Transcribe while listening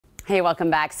Hey, welcome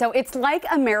back. So it's like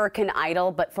American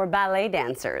Idol, but for ballet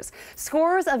dancers.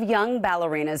 Scores of young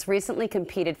ballerinas recently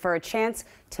competed for a chance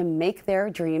to make their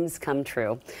dreams come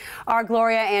true. Our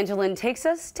Gloria Angelin takes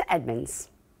us to Edmonds.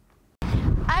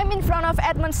 I'm in front of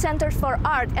Edmonds Center for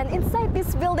Art, and inside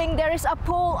this building there is a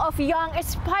pool of young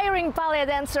aspiring ballet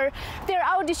dancers. They're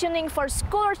auditioning for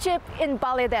scholarship in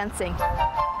ballet dancing.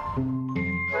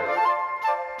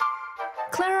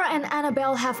 Clara and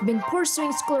Annabelle have been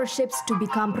pursuing scholarships to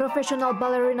become professional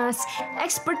ballerinas,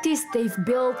 expertise they've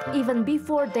built even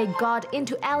before they got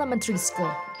into elementary school.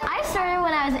 I started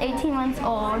when I was 18 months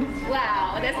old.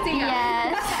 Wow, that's too young.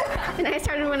 Yes. And I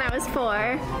started when I was 4.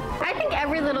 I think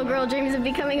every little girl dreams of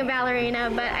becoming a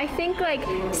ballerina, but I think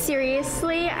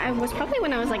seriously, I was probably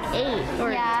when I was 8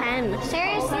 or 10.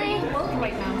 Seriously?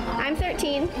 Right now. I'm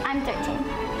 13. I'm 13.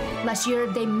 Last year,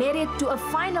 they made it to a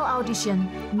final audition.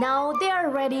 Now they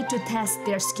are ready to test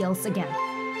their skills again.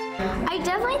 I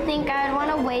definitely think I would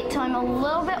want to wait till I'm a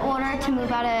little bit older to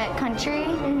move out of country,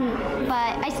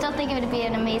 but I still think it would be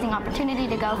an amazing opportunity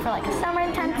to go for a summer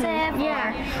intensive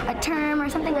or a term or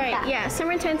something like that. Yeah,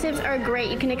 summer intensives are great.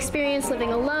 You can experience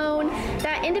living alone.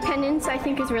 That independence, I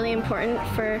think, is really important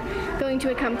for going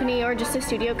to a company or just a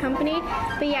studio company.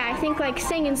 But yeah, I think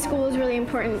staying in school is really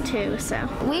important too. So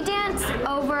we dance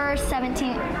over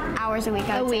 17 hours a week.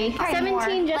 I would say.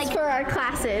 17 just for our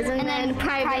classes, and then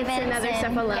privates and other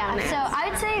stuff alone. Yeah, so I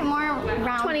would say more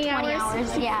around 20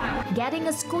 hours. Yeah. Getting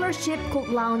a scholarship could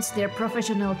launch their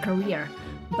professional career.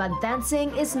 But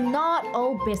dancing is not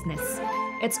all business.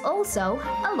 It's also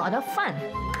a lot of fun.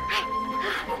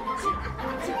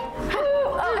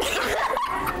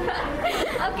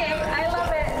 Okay, I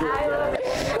love it.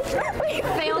 We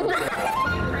failed.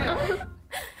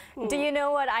 Do you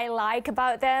know what I like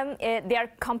about them?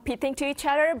 They're competing to each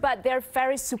other, but they're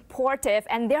very supportive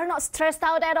and they're not stressed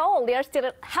out at all. They're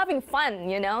still having fun,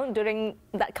 during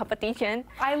that competition.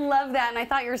 I love that, and I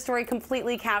thought your story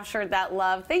completely captured that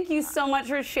love. Thank you so much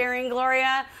for sharing,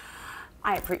 Gloria.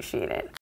 I appreciate it.